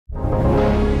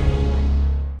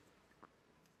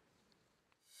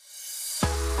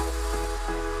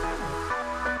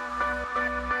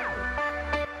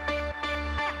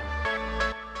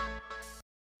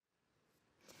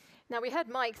Now, we heard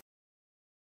Mike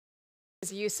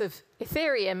use of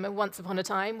Ethereum once upon a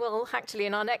time. Well, actually,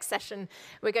 in our next session,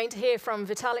 we're going to hear from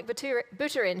Vitalik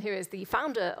Buterin, who is the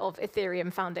founder of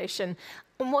Ethereum Foundation,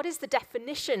 on what is the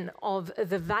definition of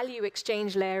the value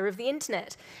exchange layer of the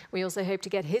internet. We also hope to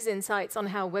get his insights on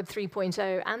how Web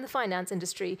 3.0 and the finance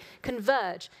industry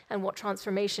converge and what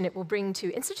transformation it will bring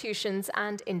to institutions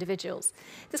and individuals.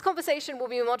 This conversation will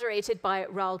be moderated by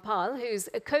Raoul, who's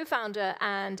a co-founder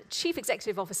and chief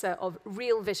executive officer of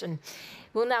Real Vision.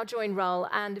 We'll now join Raoul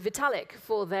and Vitalik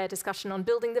for their discussion on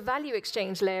building the value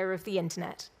exchange layer of the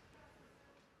internet.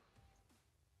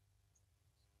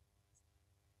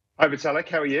 Hi, Vitalik.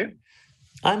 How are you?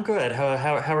 I'm good.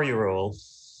 How are you, Raoul?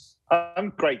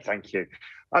 I'm great, thank you.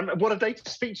 What a day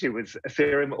to speak to you with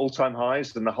Ethereum at all-time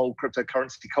highs and the whole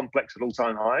cryptocurrency complex at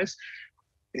all-time highs.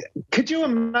 Could you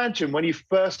imagine when you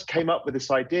first came up with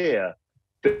this idea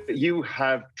that you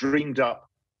have dreamed up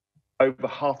over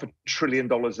 $500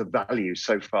 billion of value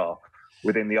so far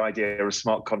within the idea of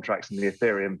smart contracts and the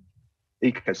Ethereum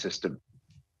ecosystem?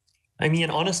 I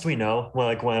mean, honestly, no.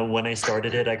 Like when I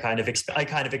started it, I kind of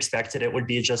expected it would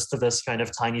be just this kind of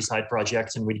tiny side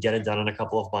project, and we'd get it done in a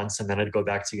couple of months, and then I'd go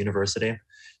back to university.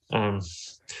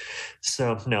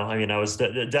 So no, I mean, I was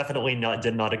definitely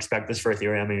did not expect this for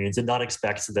Ethereum. I mean, did not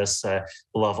expect this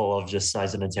level of just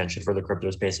size and attention for the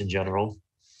crypto space in general.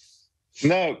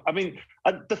 No, I mean,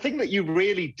 the thing that you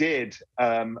really did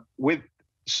with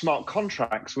smart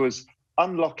contracts was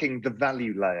unlocking the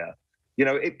value layer. You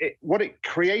know, what it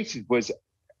created was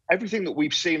everything that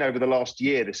we've seen over the last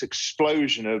year, this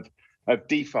explosion of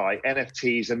DeFi,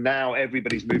 NFTs, and now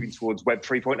everybody's moving towards Web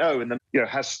 3.0 and then,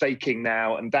 has staking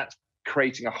now, and that's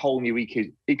creating a whole new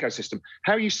ecosystem.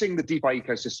 How are you seeing the DeFi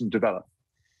ecosystem develop?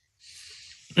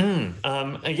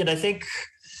 Again, I think,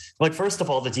 first of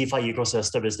all, the DeFi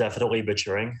ecosystem is definitely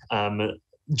maturing.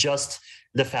 Just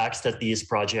the fact that these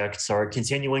projects are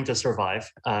continuing to survive,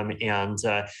 and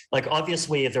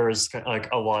obviously there's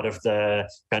a lot of the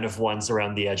kind of ones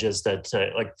around the edges that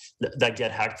that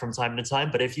get hacked from time to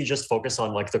time. But if you just focus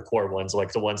on the core ones,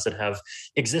 the ones that have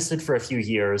existed for a few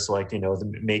years,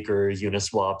 the Maker,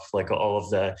 Uniswap, all of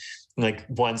the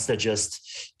ones that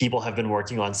just people have been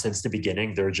working on since the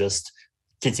beginning, they're just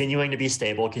continuing to be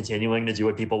stable, continuing to do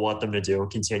what people want them to do,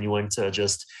 continuing to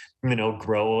just,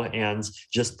 grow and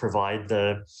just provide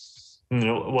the,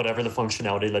 whatever the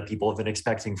functionality that people have been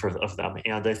expecting of them.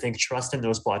 And I think trust in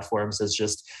those platforms is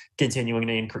just continuing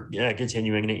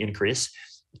to increase.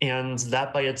 And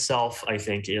that by itself, I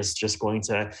think, is just going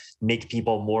to make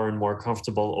people more and more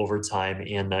comfortable over time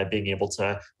in being able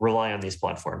to rely on these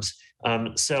platforms.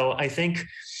 So I think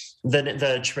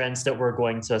the trends that we're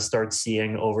going to start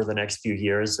seeing over the next few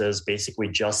years is basically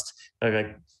just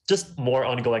more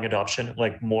ongoing adoption,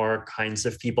 more kinds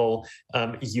of people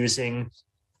using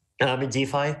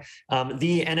DeFi.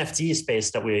 The NFT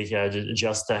space that we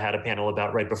just had a panel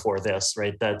about right before this,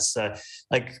 right? That's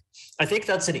I think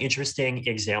that's an interesting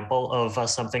example of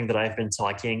something that I've been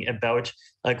talking about,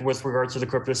 with regard to the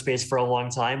crypto space for a long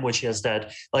time, which is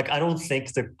that I don't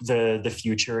think the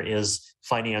future is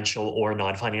financial or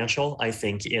non-financial. I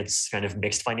think it's kind of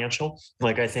mixed financial.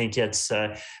 I think it's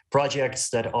projects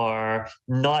that are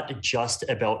not just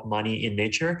about money in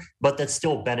nature, but that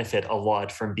still benefit a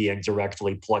lot from being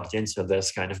directly plugged into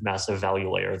this kind of massive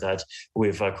value layer that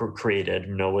we've created,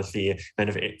 with the kind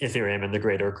of Ethereum and the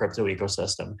greater crypto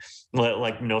ecosystem.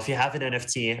 If you have an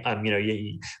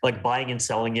NFT, buying and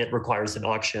selling it requires an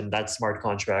auction. That's smart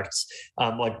contracts.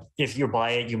 If you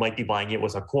buy it, you might be buying it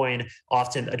with a coin.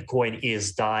 Often a coin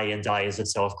is DAI, and DAI is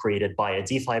itself created by a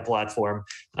DeFi platform.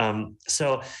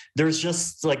 So there's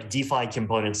just DeFi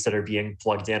components that are being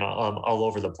plugged in all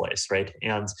over the place, right?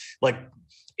 And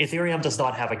Ethereum does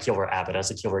not have a killer app. It has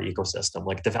a killer ecosystem.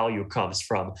 The value comes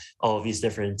from all of these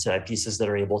different pieces that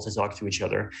are able to talk to each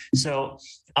other. So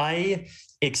I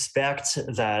expect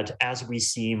that as we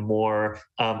see more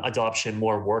adoption,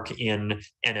 more work in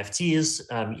NFTs,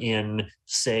 in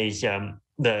say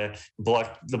the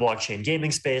blockchain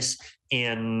gaming space,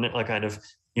 in kind of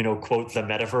quote the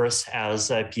metaverse, as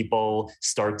people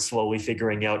start slowly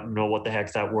figuring out what the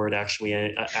heck that word actually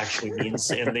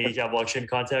means in the blockchain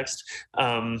context.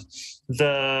 As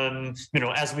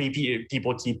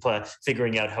people keep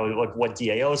figuring out how what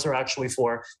DAOs are actually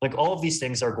for, all of these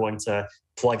things are going to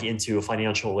plug into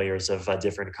financial layers of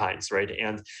different kinds, right?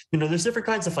 And there's different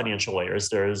kinds of financial layers.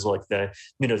 There's the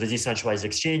decentralized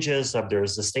exchanges.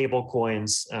 There's the stable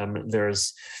coins.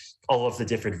 There's all of the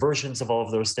different versions of all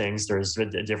of those things. There's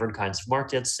different kinds of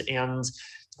markets. And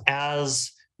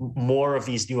as more of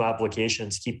these new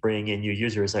applications keep bringing in new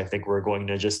users, I think we're going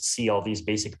to just see all these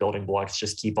basic building blocks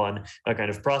just keep on kind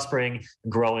of prospering,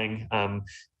 growing,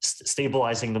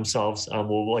 stabilizing themselves.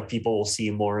 People will see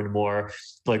more and more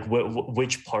like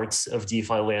which parts of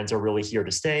DeFi land are really here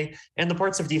to stay, and the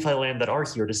parts of DeFi land that are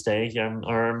here to stay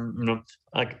are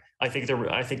I think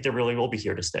they really will be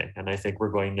here to stay, and I think we're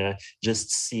going to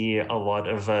just see a lot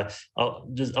of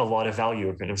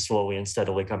value kind of slowly and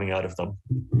steadily coming out of them.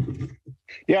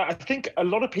 Yeah, I think a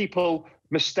lot of people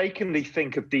mistakenly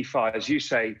think of DeFi, as you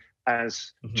say,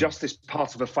 as just this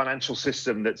part of a financial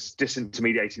system that's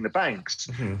disintermediating the banks.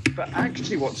 But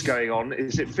actually what's going on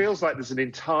is it feels like there's an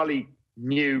entirely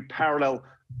new parallel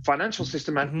financial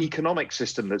system and economic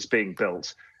system that's being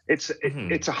built. It's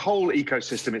a whole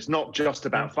ecosystem. It's not just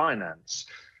about finance.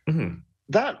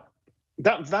 That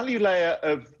value layer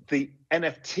of the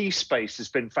NFT space has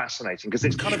been fascinating because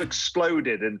it's kind of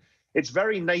exploded, and it's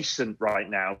very nascent right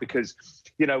now because,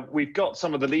 we've got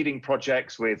some of the leading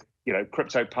projects with,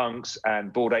 CryptoPunks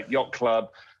and Bored Ape Yacht Club.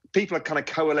 People are kind of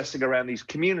coalescing around these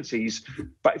communities,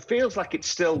 but it feels like it's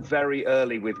still very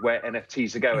early with where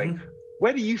NFTs are going.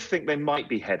 Where do you think they might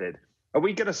be headed? Are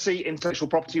we going to see intellectual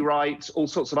property rights, all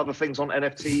sorts of other things on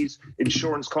NFTs,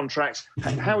 insurance contracts?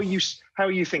 How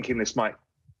are you thinking this might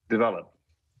develop?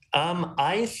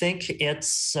 I think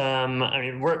it's,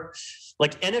 we're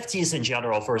like NFTs in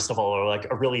general, first of all, are like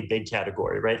a really big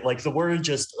category, right? Like the word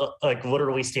just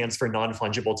literally stands for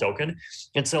non-fungible token.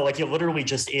 And so like it literally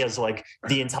just is like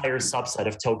the entire subset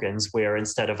of tokens where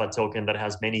instead of a token that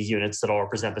has many units that all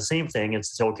represent the same thing,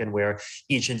 it's a token where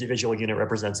each individual unit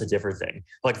represents a different thing.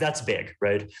 Like that's big,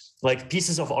 right? Like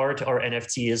pieces of art are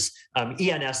NFTs,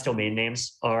 ENS domain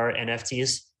names are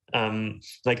NFTs.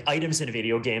 Like items in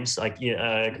video games are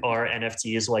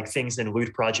NFTs, like things in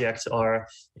Loot Project are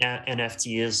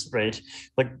NFTs, right?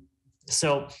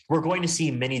 So we're going to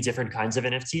see many different kinds of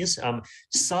NFTs.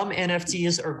 Some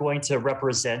NFTs are going to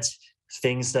represent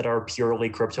things that are purely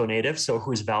crypto native, so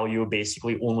whose value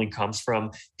basically only comes from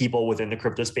people within the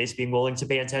crypto space being willing to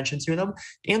pay attention to them.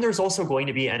 And there's also going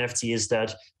to be NFTs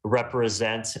that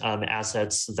represent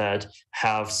assets that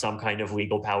have some kind of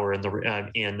legal power in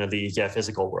the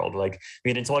physical world.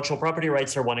 Intellectual property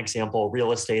rights are one example.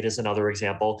 Real estate is another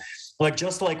example.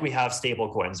 Just like we have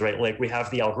stable coins, right? Like we have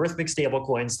the algorithmic stable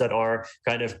coins that are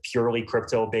kind of purely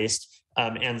crypto based.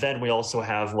 And then we also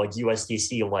have like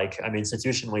USDC,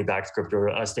 institutionally backed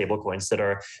crypto stable coins that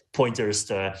are pointers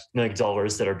to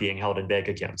dollars that are being held in bank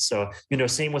accounts. So,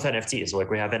 same with NFTs. Like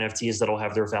we have NFTs that'll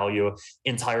have their value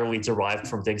entirely derived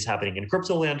from things happening in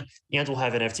crypto land, and we'll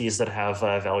have NFTs that have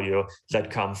value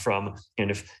that come from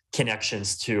kind of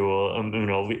connections to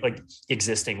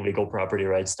existing legal property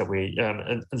rights that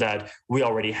we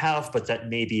already have, but that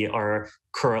maybe are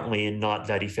currently not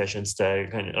that efficient to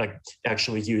kind of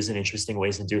actually use in interesting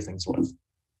ways and do things with.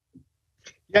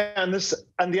 Yeah,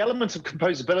 and the element of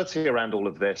composability around all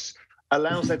of this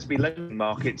allows there to be lending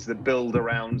markets that build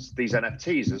around these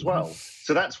NFTs as well.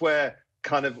 So that's where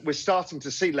we're starting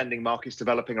to see lending markets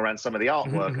developing around some of the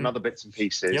artwork and other bits and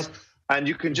pieces. Yep. And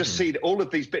you can just see that all of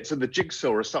these bits of the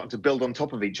jigsaw are starting to build on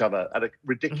top of each other at a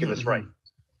ridiculous rate.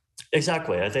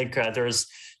 Exactly. I think there's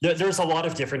a lot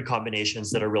of different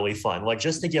combinations that are really fun.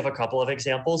 Just to give a couple of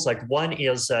examples, one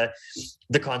is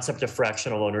the concept of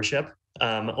fractional ownership.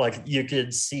 You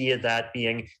could see that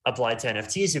being applied to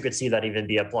NFTs. You could see that even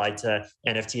be applied to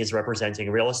NFTs representing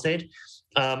real estate.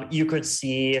 You could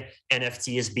see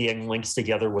NFTs being linked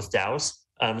together with DAOs.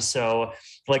 So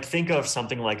think of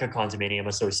something like a condominium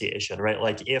association,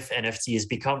 right? If NFTs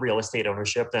become real estate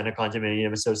ownership, then a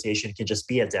condominium association can just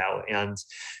be a DAO. And,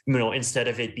 instead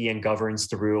of it being governed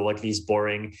through these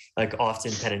boring,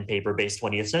 often pen and paper based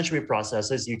 20th century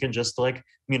processes, you can just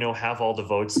have all the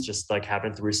votes just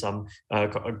happen through some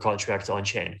contract on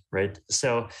chain, right?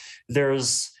 So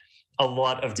there's a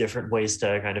lot of different ways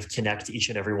to kind of connect each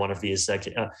and every one of these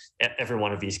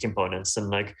components.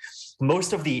 And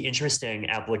most of the interesting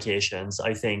applications,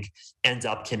 I think, end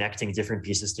up connecting different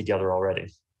pieces together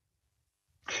already.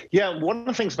 Yeah, one of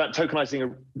the things about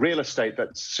tokenizing real estate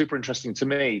that's super interesting to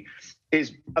me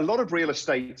is a lot of real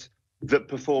estate that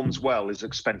performs well is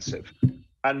expensive,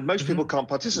 and most people can't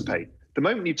participate. The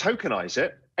moment you tokenize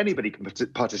it, anybody can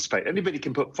participate. Anybody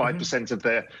can put 5% of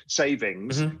their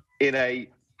savings in a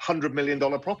 $100 million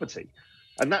property.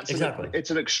 And that's exactly.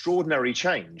 It's an extraordinary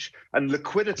change. And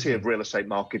liquidity of real estate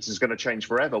markets is going to change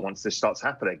forever once this starts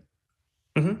happening.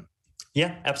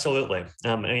 Yeah, absolutely.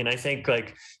 I think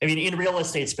in real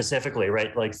estate specifically,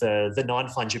 right? The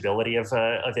non-fungibility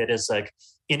of it is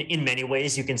in many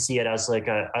ways you can see it as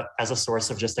as a source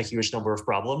of just a huge number of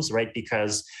problems, right?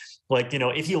 Because Like,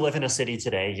 if you live in a city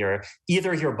today, you're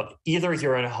either a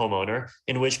homeowner,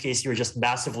 in which case you're just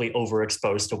massively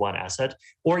overexposed to one asset,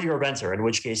 or you're a renter, in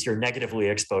which case you're negatively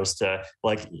exposed to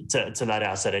that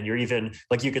asset, and you're even,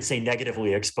 like, you could say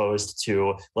negatively exposed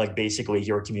to, like, basically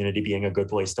your community being a good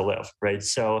place to live, right?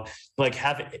 So, like,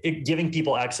 giving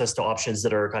people access to options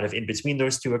that are kind of in between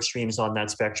those two extremes on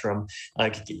that spectrum,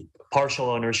 like partial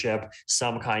ownership,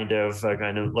 some kind of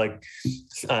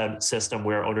system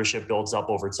where ownership builds up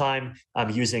over time,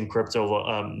 using crypto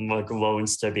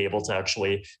loans to be able to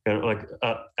actually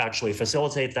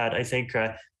facilitate that. I think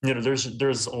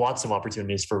there's lots of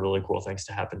opportunities for really cool things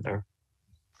to happen there.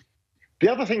 The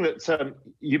other thing that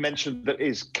you mentioned that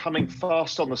is coming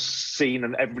fast on the scene,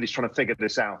 and everybody's trying to figure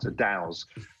this out, are DAOs.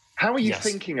 How are you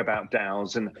thinking about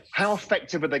DAOs, and how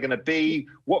effective are they going to be?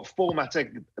 What format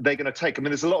are they going to take? I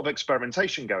mean, there's a lot of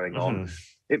experimentation going on.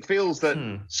 It feels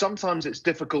that sometimes it's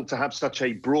difficult to have such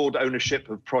a broad ownership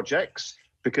of projects,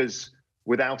 because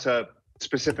without a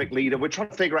specific leader, we're trying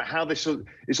to figure out how this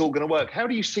is all going to work. How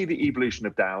do you see the evolution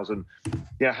of DAOs, and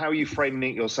how are you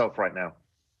framing it yourself right now?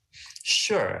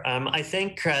 Sure. I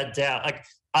think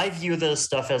I view this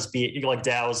stuff as being like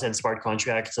DAOs and smart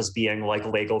contracts as being like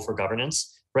Lego for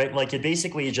governance. Right, like it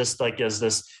basically just like is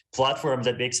this platform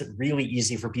that makes it really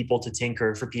easy for people to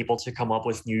tinker, for people to come up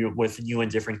with new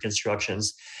and different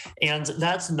constructions, and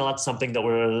that's not something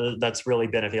that's really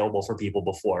been available for people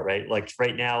before, right? Like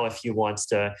right now, if you want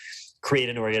to create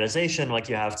an organization, like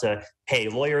you have to pay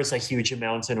lawyers a huge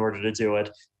amount in order to do it,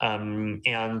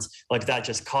 and like that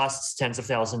just costs tens of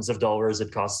thousands of dollars.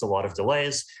 It costs a lot of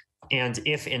delays. And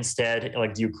if instead,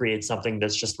 like, you create something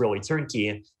that's just really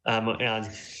turnkey, and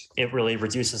it really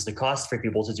reduces the cost for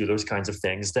people to do those kinds of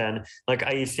things, then, like,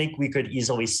 I think we could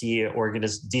easily see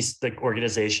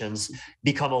organizations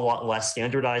become a lot less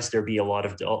standardized. There'd be a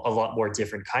lot more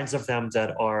different kinds of them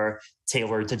that are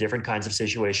tailored to different kinds of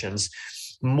situations.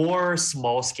 More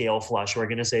small-scale flash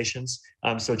organizations,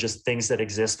 so just things that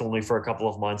exist only for a couple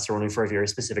of months or only for a very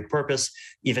specific purpose,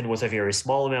 even with a very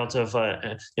small amount of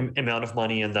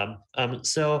money in them.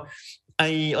 So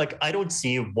I don't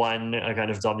see one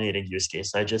kind of dominating use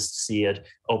case. I just see it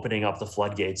opening up the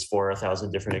floodgates for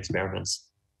 1,000 different experiments.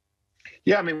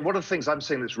 Yeah, I mean, one of the things I'm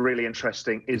seeing that's really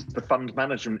interesting is the fund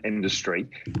management industry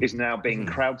is now being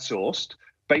crowdsourced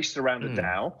based around a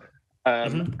DAO,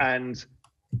 and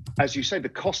as you say, the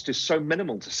cost is so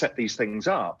minimal to set these things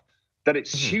up that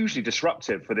it's hugely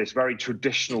disruptive for this very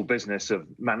traditional business of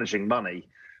managing money.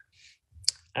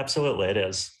 Absolutely, it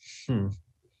is.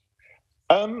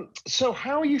 So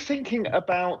how are you thinking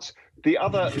about the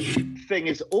other thing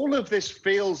is all of this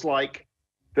feels like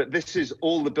that this is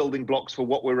all the building blocks for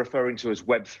what we're referring to as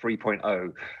Web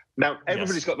 3.0. Now,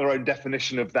 everybody's got their own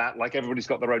definition of that, like everybody's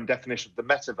got their own definition of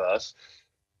the metaverse.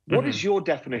 What is your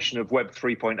definition of Web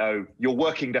 3.0, your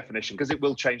working definition? Because it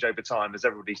will change over time, as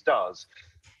everybody's does.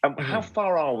 How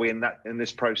far are we in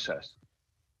this process?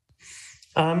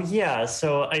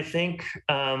 So I think,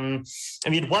 Web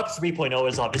 3.0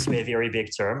 is obviously a very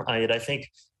big term. I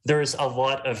think there's a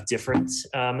lot of different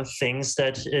things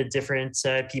that different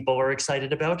people are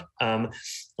excited about.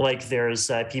 Like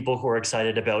there's people who are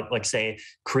excited about, like, say,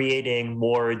 creating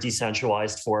more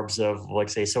decentralized forms of, like,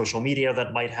 say, social media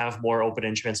that might have more open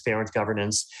and transparent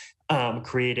governance,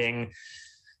 creating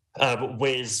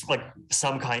ways like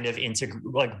some kind of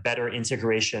better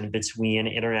integration between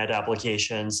internet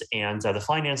applications and the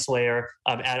finance layer,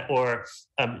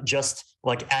 just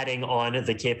like adding on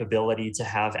the capability to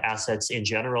have assets in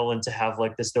general and to have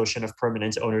like this notion of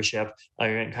permanent ownership,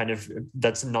 kind of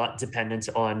that's not dependent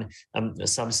on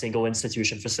some single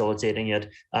institution facilitating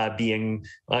it, being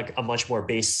like a much more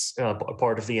base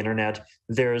part of the internet.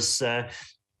 There's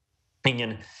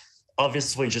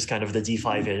obviously just kind of the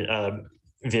DeFi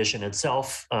vision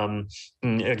itself,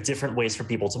 different ways for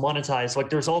people to monetize. Like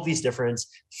there's all these different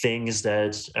things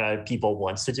that people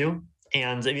want to do.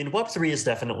 And I mean, Web3 is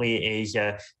definitely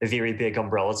a very big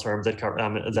umbrella term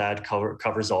that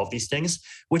covers all of these things,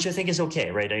 which I think is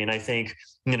okay, right? I mean, I think,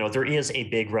 there is a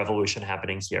big revolution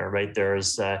happening here, right?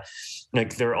 There's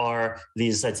there are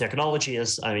these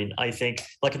technologies. I mean, I think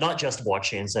like not just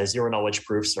blockchains, zero knowledge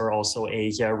proofs are also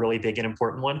a really big and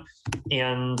important one.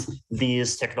 And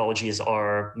these technologies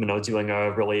are, doing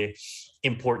a really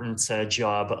important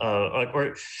job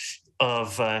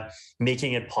of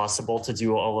making it possible to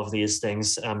do all of these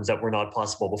things that were not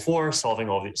possible before,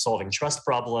 solving trust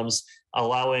problems,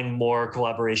 allowing more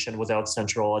collaboration without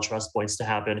central trust points to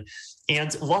happen.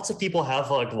 And lots of people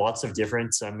have like lots of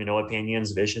different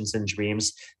opinions, visions, and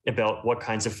dreams about what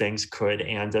kinds of things could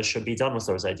and should be done with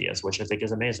those ideas, which I think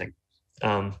is amazing.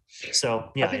 I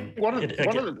think one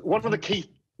of the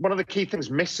one of the key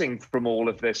things missing from all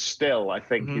of this still, I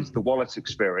think, is the wallet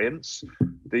experience,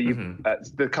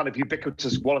 the kind of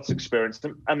ubiquitous wallet experience.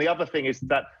 And the other thing is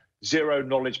that zero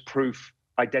knowledge proof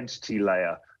identity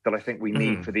layer that I think we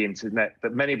need for the internet,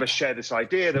 that many of us share this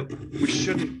idea that we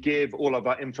shouldn't give all of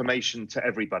our information to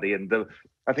everybody. And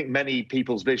I think many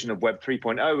people's vision of Web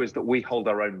 3.0 is that we hold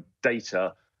our own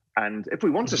data. And if we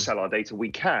want to sell our data,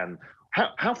 we can.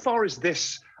 How far is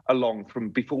this along from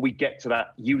before we get to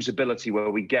that usability where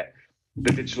we get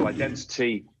the digital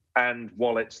identity and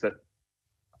wallets that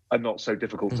are not so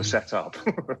difficult to set up?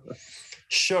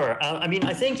 Sure. I mean,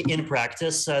 I think in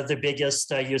practice, the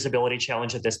biggest usability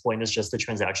challenge at this point is just the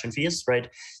transaction fees, right?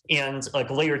 And like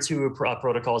layer 2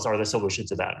 protocols are the solution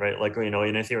to that, right? Like, in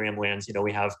Ethereum land,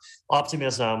 we have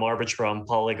Optimism, Arbitrum,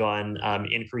 Polygon,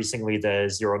 increasingly the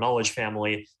zero knowledge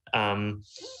family.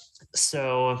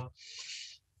 So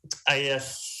I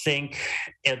think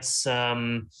it's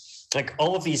like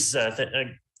all of these,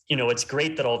 it's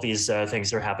great that all these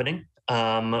things are happening.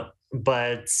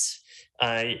 But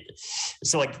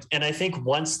and I think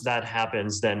once that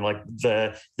happens, then like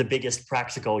the biggest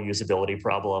practical usability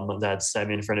problem that's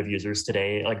in front of users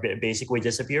today, like basically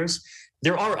disappears.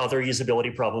 There are other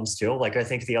usability problems too. Like I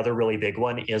think the other really big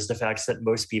one is the fact that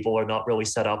most people are not really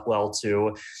set up well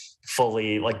to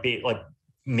fully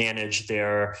manage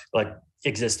their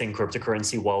existing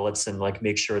cryptocurrency wallets and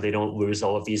make sure they don't lose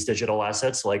all of these digital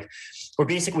assets. Like we're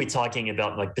basically talking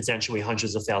about potentially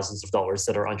hundreds of thousands of dollars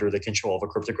that are under the control of a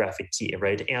cryptographic key,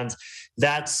 right? And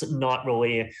that's not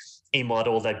really a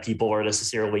model that people are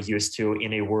necessarily used to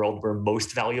in a world where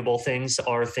most valuable things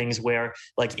are things where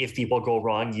if people go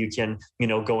wrong, you can,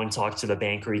 go and talk to the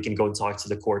bank, or you can go and talk to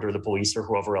the court or the police or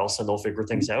whoever else, and they'll figure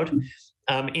things out.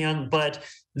 But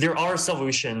there are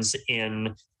solutions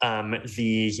in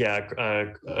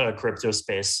the crypto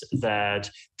space that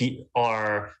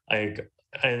are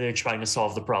they're trying to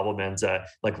solve the problem and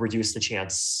reduce the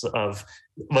chance that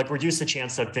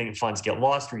funds get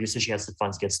lost, reduce the chance that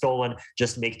funds get stolen,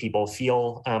 just make people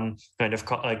feel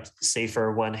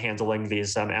safer when handling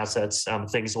these assets.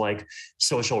 Things like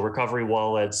social recovery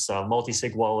wallets,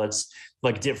 multi-sig wallets,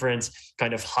 different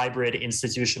kind of hybrid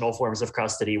institutional forms of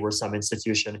custody where some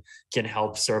institution can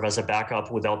help serve as a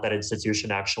backup without that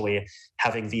institution actually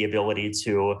having the ability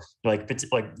to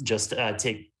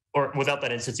take, or without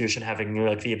that institution having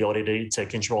the ability to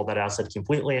control that asset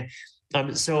completely.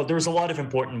 So there's a lot of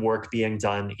important work being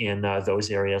done in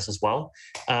those areas as well.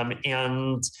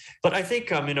 But I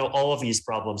think, all of these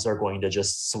problems are going to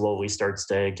just slowly start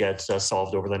to get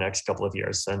solved over the next couple of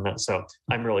years. And so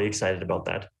I'm really excited about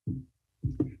that.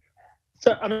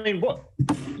 So, I mean, what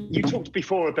you talked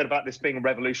before a bit about this being a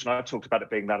revolution. I talked about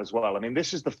it being that as well. I mean,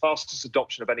 this is the fastest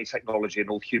adoption of any technology in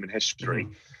all human history.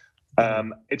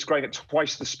 It's growing at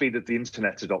twice the speed that the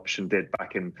internet adoption did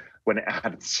back in when it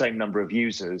had the same number of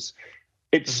users.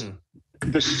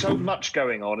 There's so much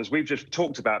going on, as we've just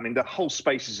talked about. I mean, the whole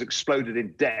space has exploded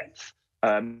in depth,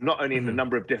 not only in the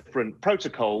number of different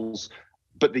protocols,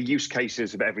 but the use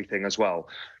cases of everything as well.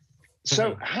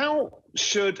 So how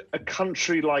should a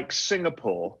country like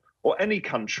Singapore or any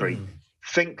country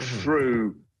think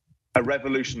through a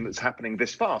revolution that's happening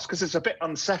this fast? Because it's a bit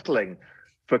unsettling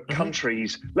for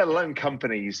countries, let alone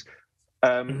companies.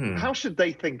 How should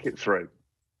they think it through?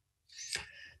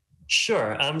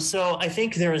 Sure. So I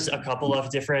think there's a couple of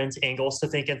different angles to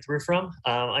think it through from.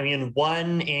 I mean,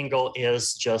 one angle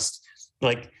is just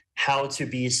how to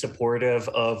be supportive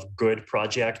of good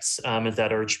projects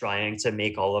that are trying to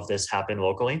make all of this happen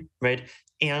locally, right?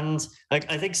 And I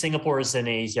think Singapore is in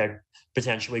a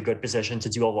potentially good position to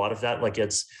do a lot of that.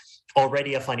 It's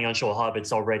already a financial hub.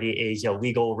 It's already a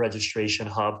legal registration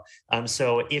hub.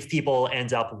 So if people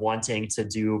end up wanting to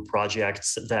do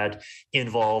projects that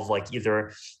involve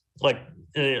either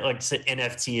say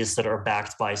NFTs that are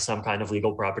backed by some kind of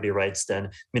legal property rights, then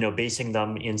basing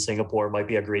them in Singapore might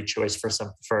be a great choice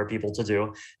for people to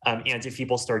do. And if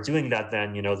people start doing that,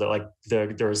 then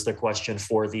there's the question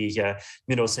for the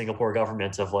Singapore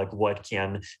government of what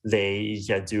can they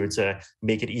do to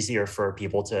make it easier for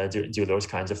people to do those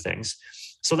kinds of things.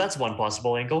 So that's one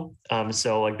possible angle.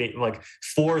 So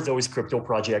for those crypto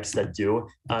projects that do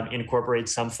incorporate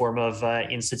some form of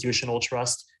institutional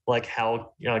trust,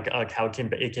 how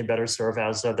it can better serve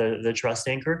as the trust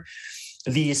anchor.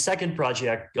 The second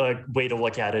project way to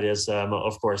look at it is,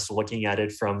 of course, looking at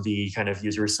it from the kind of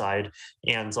user side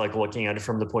and looking at it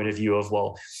from the point of view of,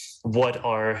 well, what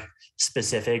are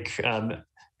specific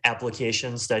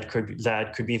applications that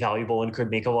could be valuable and could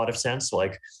make a lot of sense.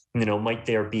 Might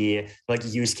there be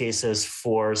use cases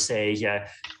for, say,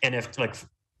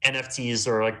 NFTs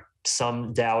or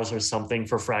some DAOs or something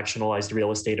for fractionalized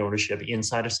real estate ownership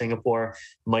inside of Singapore?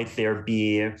 Might there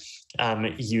be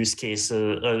use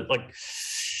cases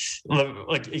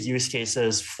like use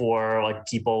cases for like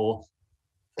people,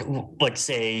 like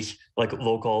say like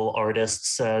local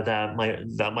artists that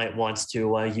might want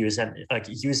to use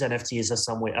NFTs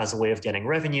as a way of getting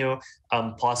revenue,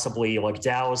 possibly like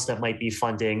DAOs that might be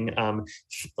funding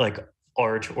like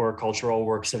art or cultural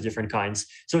works of different kinds.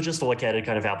 So just to look at it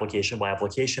kind of application by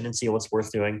application and see what's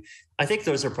worth doing. I think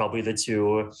those are probably the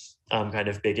two kind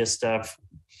of biggest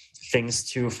things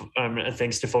to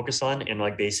focus on, and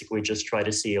like basically just try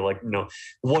to see like, you know,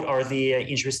 what are the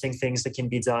interesting things that can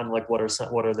be done, like what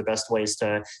are the best ways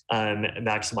to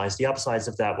maximize the upsides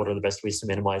of that, what are the best ways to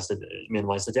minimize the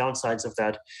downsides of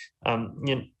that.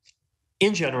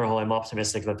 In general, I'm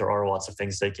optimistic that there are lots of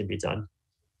things that can be done.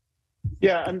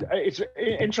 Yeah, and it's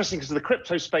interesting because the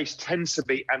crypto space tends to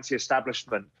be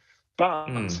anti-establishment, but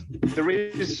there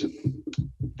is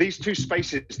these two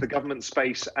spaces, the government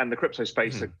space and the crypto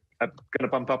space, are going to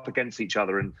bump up against each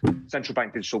other, and central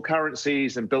bank digital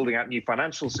currencies and building out new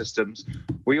financial systems.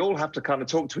 We all have to kind of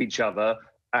talk to each other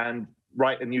and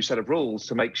write a new set of rules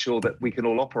to make sure that we can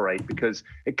all operate, because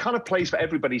it kind of plays for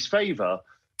everybody's favor,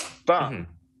 but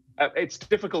it's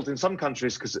difficult in some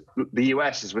countries because the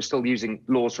US is we're still using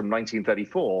laws from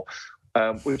 1934,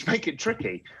 which make it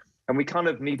tricky. And we kind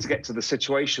of need to get to the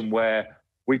situation where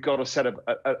we've got a set of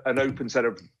an open set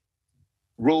of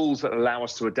rules that allow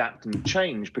us to adapt and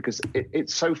change, because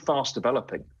it's so fast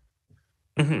developing.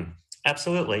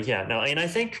 Absolutely, yeah. No, and I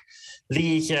think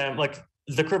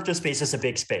the crypto space is a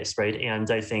big space, right? And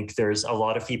I think there's a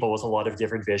lot of people with a lot of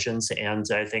different visions, and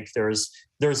I think there's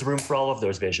room for all of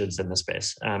those visions in the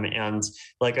space. And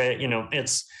like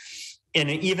it's, and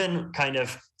even kind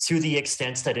of to the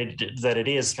extent that it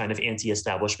is kind of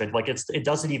anti-establishment, like it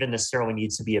doesn't even necessarily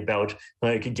need to be about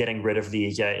like getting rid of the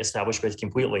establishment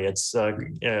completely. It's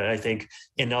I think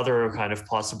another kind of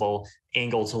possible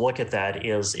angle to look at that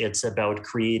is it's about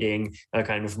creating a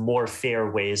kind of more fair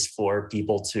ways for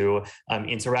people to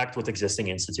interact with existing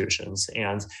institutions.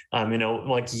 And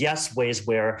like, yes, ways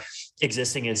where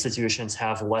existing institutions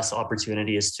have less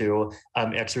opportunities to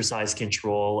exercise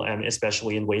control,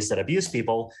 especially in ways that abuse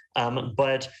people,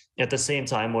 but at the same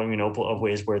time, when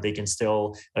ways where they can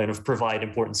still kind of provide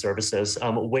important services,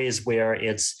 ways where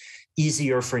it's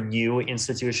easier for new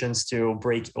institutions to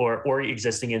break, or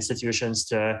existing institutions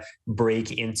to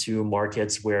break into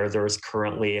markets where there's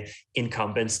currently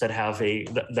incumbents that have a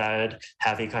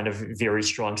kind of very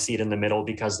strong seat in the middle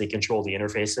because they control the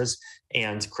interfaces,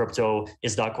 and crypto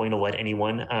is not going to let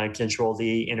anyone control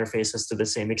the interfaces to the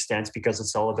same extent, because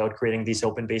it's all about creating these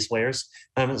open base layers.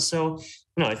 So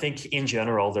I think in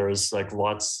general there's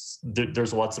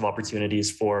lots of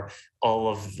opportunities for all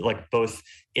of both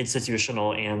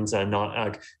institutional and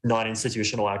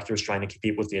non-institutional actors trying to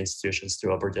compete with the institutions to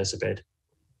participate.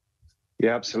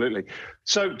 Yeah, absolutely.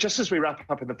 So just as we wrap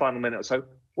up in the final minute or so,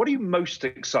 what are you most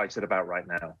excited about right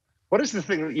now? What is the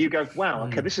thing that you go, wow,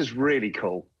 okay, this is really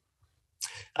cool?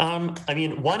 I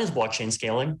mean, one is blockchain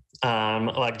scaling,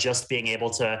 like just being able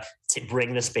to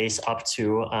bring the space up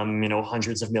to,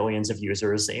 hundreds of millions of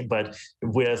users, but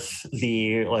with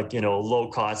the low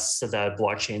costs that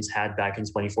blockchains had back in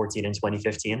 2014 and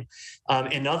 2015.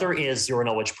 Another is zero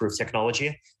knowledge proof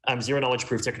technology. Zero knowledge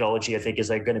proof technology, I think, is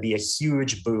going to be a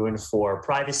huge boon for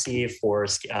privacy, for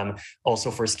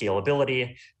also for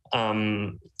scalability.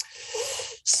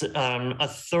 A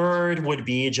third would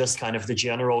be just kind of the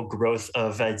general growth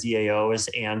of DAOs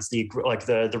and the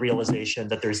realization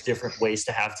that there's different ways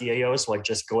to have DAOs, like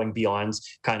just going beyond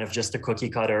kind of just a cookie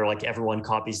cutter, like everyone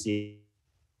copies the.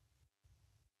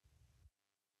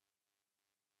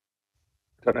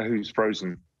 Don't know who's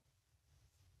frozen.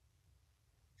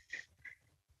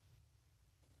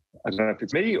 I don't know if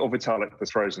it's me or Vitalik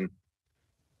that's frozen.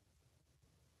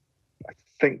 I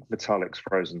think Vitalik's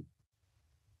frozen.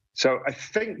 So I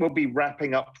think we'll be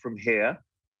wrapping up from here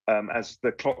as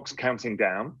the clock's counting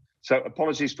down. So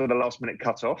apologies for the last minute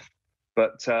cutoff,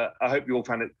 but I hope you all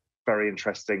found it very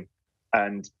interesting,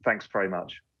 and thanks very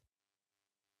much.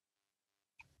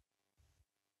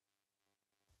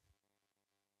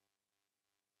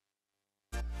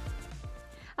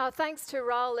 Thanks to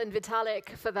Raoul and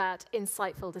Vitalik for that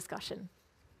insightful discussion.